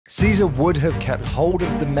Caesar would have kept hold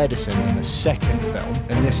of the medicine in the second film,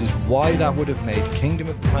 and this is why that would have made Kingdom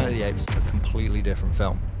of the Planet of the Apes a completely different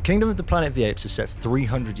film. Kingdom of the Planet of the Apes is set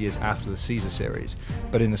 300 years after the Caesar series,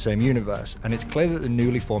 but in the same universe, and it's clear that the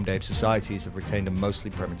newly formed ape societies have retained a mostly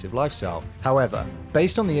primitive lifestyle. However,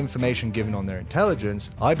 based on the information given on their intelligence,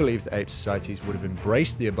 I believe that ape societies would have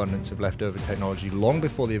embraced the abundance of leftover technology long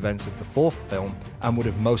before the events of the fourth film and would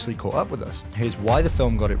have mostly caught up with us. Here's why the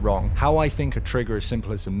film got it wrong, how I think a trigger as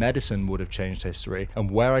simple as the medicine would have changed history, and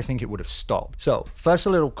where I think it would have stopped. So, first a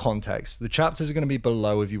little context. The chapters are going to be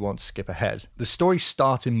below if you want to skip ahead. The story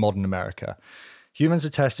starts in modern America. Humans are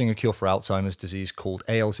testing a cure for Alzheimer's disease called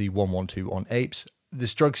ALZ-112 on apes.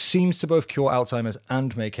 This drug seems to both cure Alzheimer's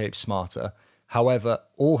and make apes smarter. However,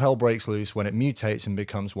 all hell breaks loose when it mutates and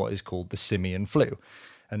becomes what is called the simian flu,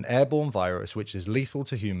 an airborne virus which is lethal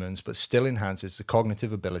to humans but still enhances the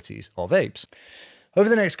cognitive abilities of apes. Over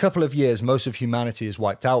the next couple of years, most of humanity is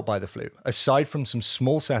wiped out by the flu, aside from some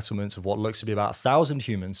small settlements of what looks to be about 1,000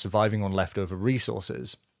 humans surviving on leftover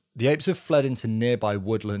resources. The apes have fled into nearby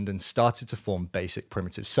woodland and started to form basic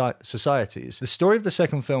primitive societies. The story of the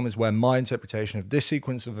second film is where my interpretation of this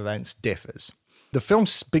sequence of events differs. The film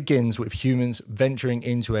begins with humans venturing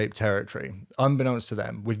into ape territory, unbeknownst to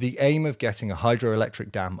them, with the aim of getting a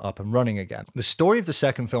hydroelectric dam up and running again. The story of the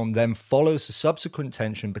second film then follows the subsequent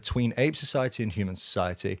tension between ape society and human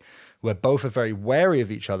society, where both are very wary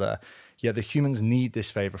of each other, yet the humans need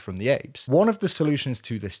this favor from the apes. One of the solutions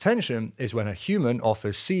to this tension is when a human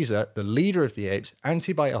offers Caesar, the leader of the apes,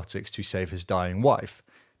 antibiotics to save his dying wife.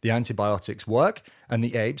 The antibiotics work, and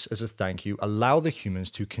the apes, as a thank you, allow the humans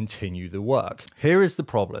to continue the work. Here is the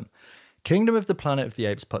problem. Kingdom of the Planet of the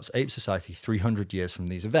Apes puts ape society 300 years from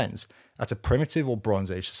these events, at a primitive or Bronze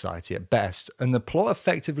Age society at best, and the plot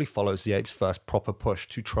effectively follows the apes' first proper push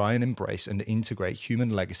to try and embrace and integrate human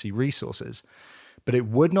legacy resources. But it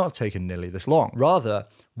would not have taken nearly this long. Rather,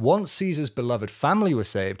 once Caesar's beloved family was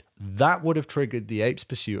saved, that would have triggered the apes'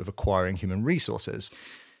 pursuit of acquiring human resources.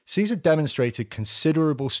 Caesar demonstrated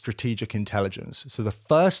considerable strategic intelligence, so the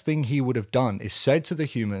first thing he would have done is said to the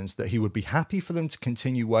humans that he would be happy for them to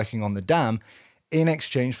continue working on the dam in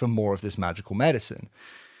exchange for more of this magical medicine.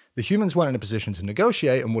 The humans weren't in a position to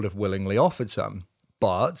negotiate and would have willingly offered some.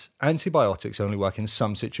 But antibiotics only work in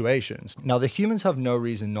some situations. Now, the humans have no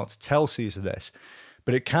reason not to tell Caesar this,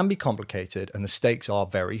 but it can be complicated and the stakes are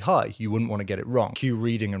very high. You wouldn't want to get it wrong. Cue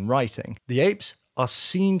reading and writing. The apes are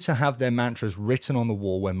seen to have their mantras written on the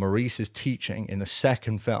wall when Maurice is teaching in the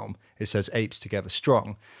second film. It says apes together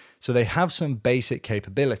strong. So they have some basic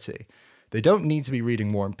capability. They don't need to be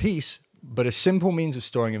reading War and Peace, but a simple means of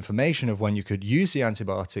storing information of when you could use the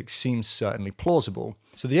antibiotics seems certainly plausible.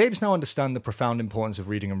 So the apes now understand the profound importance of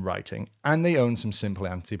reading and writing, and they own some simple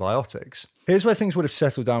antibiotics. Here's where things would have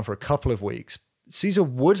settled down for a couple of weeks. Caesar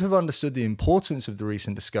would have understood the importance of the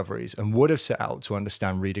recent discoveries and would have set out to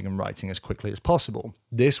understand reading and writing as quickly as possible.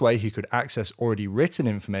 This way he could access already written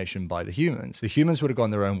information by the humans. The humans would have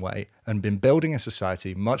gone their own way and been building a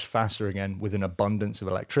society much faster again with an abundance of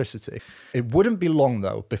electricity. It wouldn't be long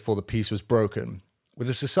though before the peace was broken. With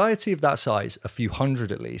a society of that size, a few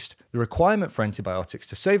hundred at least, the requirement for antibiotics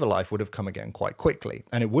to save a life would have come again quite quickly,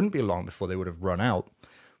 and it wouldn't be long before they would have run out.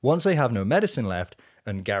 Once they have no medicine left,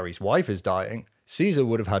 and Gary's wife is dying, Caesar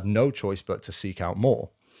would have had no choice but to seek out more.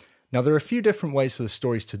 Now, there are a few different ways for the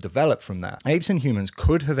stories to develop from that. Apes and humans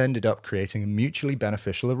could have ended up creating a mutually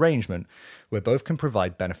beneficial arrangement where both can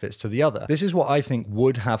provide benefits to the other. This is what I think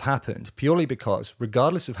would have happened, purely because,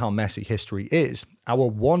 regardless of how messy history is, our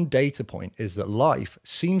one data point is that life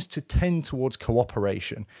seems to tend towards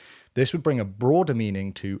cooperation. This would bring a broader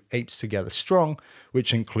meaning to apes together strong,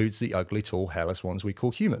 which includes the ugly, tall, hairless ones we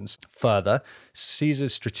call humans. Further,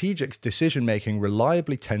 Caesar's strategic decision-making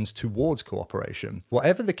reliably tends towards cooperation.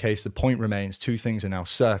 Whatever the case, the point remains two things are now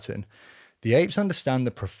certain. The apes understand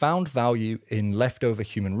the profound value in leftover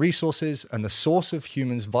human resources, and the source of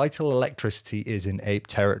humans' vital electricity is in ape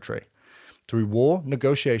territory. Through war,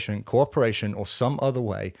 negotiation, cooperation, or some other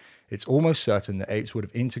way, it's almost certain that apes would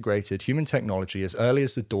have integrated human technology as early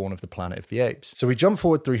as the dawn of the Planet of the Apes. So we jump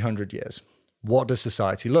forward 300 years. What does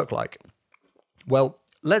society look like? Well,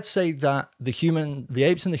 let's say that the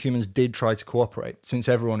apes and the humans did try to cooperate, since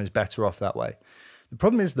everyone is better off that way. The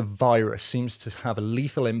problem is the virus seems to have a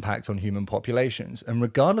lethal impact on human populations, and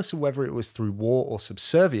regardless of whether it was through war or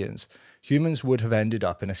subservience, humans would have ended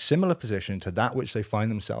up in a similar position to that which they find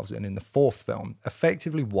themselves in the fourth film,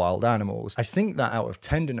 effectively wild animals. I think that out of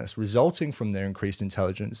tenderness resulting from their increased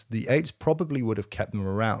intelligence, the apes probably would have kept them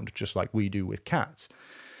around, just like we do with cats.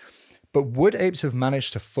 But would apes have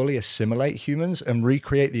managed to fully assimilate humans and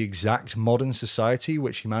recreate the exact modern society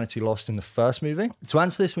which humanity lost in the first movie? To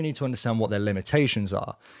answer this, we need to understand what their limitations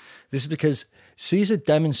are. This is because Caesar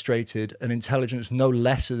demonstrated an intelligence no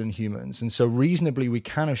lesser than humans, and so reasonably we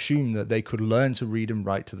can assume that they could learn to read and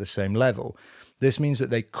write to the same level. This means that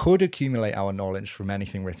they could accumulate our knowledge from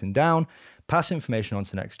anything written down, pass information on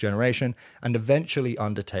to the next generation, and eventually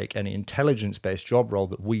undertake any intelligence-based job role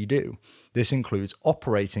that we do. This includes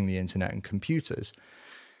operating the internet and computers.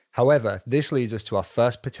 However, this leads us to our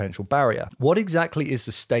first potential barrier. What exactly is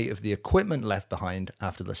the state of the equipment left behind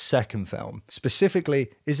after the second film? Specifically,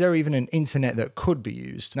 is there even an internet that could be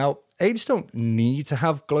used? Now, apes don't need to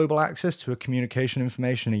have global access to a communication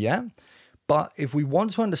information yet, but if we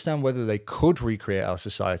want to understand whether they could recreate our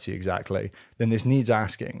society exactly, then this needs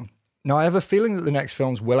asking. Now, I have a feeling that the next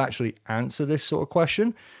films will actually answer this sort of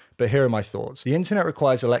question, but here are my thoughts. The internet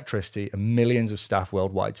requires electricity and millions of staff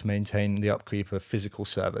worldwide to maintain the upkeep of physical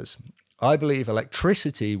servers. I believe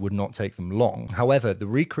electricity would not take them long. However, the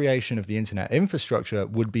recreation of the internet infrastructure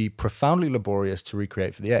would be profoundly laborious to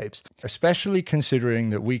recreate for the apes, especially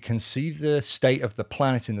considering that we can see the state of the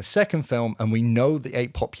planet in the second film and we know the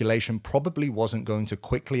ape population probably wasn't going to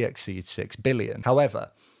quickly exceed 6 billion.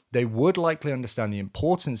 However, they would likely understand the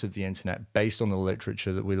importance of the internet based on the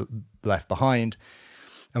literature that we left behind,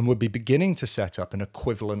 and would be beginning to set up an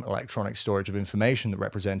equivalent electronic storage of information that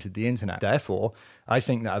represented the internet. Therefore, I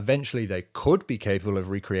think that eventually they could be capable of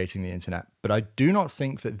recreating the internet, but I do not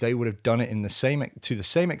think that they would have done it to the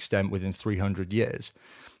same extent within 300 years.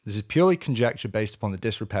 This is purely conjecture based upon the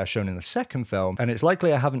disrepair shown in the second film, and it's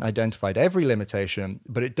likely I haven't identified every limitation,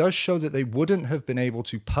 but it does show that they wouldn't have been able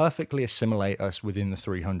to perfectly assimilate us within the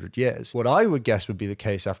 300 years. What I would guess would be the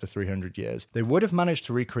case after 300 years. They would have managed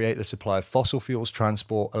to recreate the supply of fossil fuels,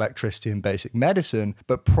 transport, electricity, and basic medicine,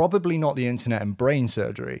 but probably not the internet and brain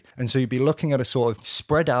surgery. And so you'd be looking at a sort of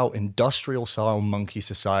spread out industrial-style monkey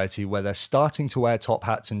society where they're starting to wear top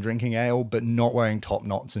hats and drinking ale, but not wearing top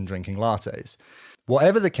knots and drinking lattes.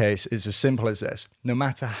 Whatever the case, it's as simple as this. No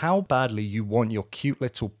matter how badly you want your cute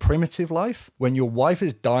little primitive life, when your wife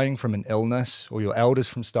is dying from an illness, or your elders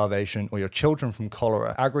from starvation, or your children from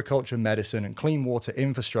cholera, agriculture, medicine, and clean water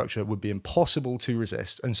infrastructure would be impossible to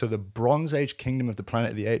resist. And so the Bronze Age kingdom of the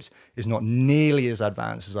Planet of the Apes is not nearly as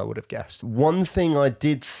advanced as I would have guessed. One thing I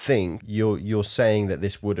did think, you're saying that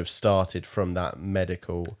this would have started from that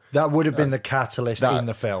medical... That would have been the catalyst in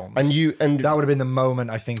the films. And that would have been the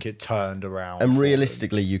moment I think it turned around. And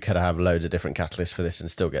realistically, you could have loads of different catalysts for this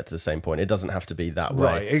and still get to the same point. It doesn't have to be that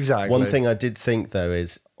way. Right, exactly. One thing I did think, though,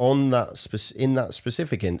 is in that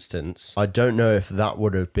specific instance, I don't know if that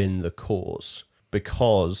would have been the cause.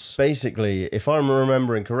 Because basically, if I'm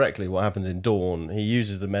remembering correctly, what happens in Dawn, he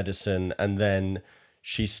uses the medicine and then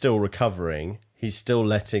she's still recovering. He's still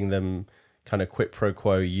letting them kind of quid pro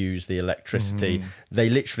quo use the electricity. They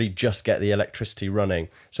literally just get the electricity running.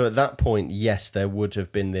 So at that point, yes, there would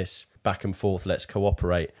have been this back and forth, let's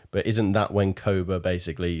cooperate. But isn't that when Cobra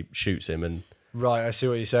basically shoots him and... Right, I see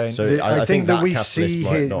what you're saying. So I think that we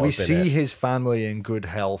see his family in good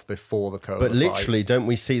health before the COVID. But literally, don't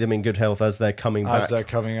we see them in good health as they're coming back? As they're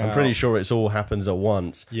coming out. I'm pretty sure it all happens at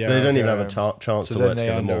once. Yeah, so they don't even have a chance to work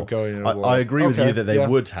together more. I agree with you that they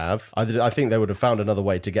would have. I think they would have found another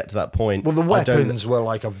way to get to that point. Well, the weapons were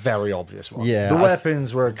like a very obvious one. Yeah, the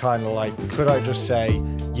weapons were kind of like, could I just say,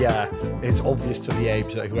 yeah, it's obvious to the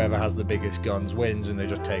apes that whoever has the biggest guns wins, and they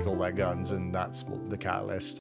just take all their guns, and that's the catalyst.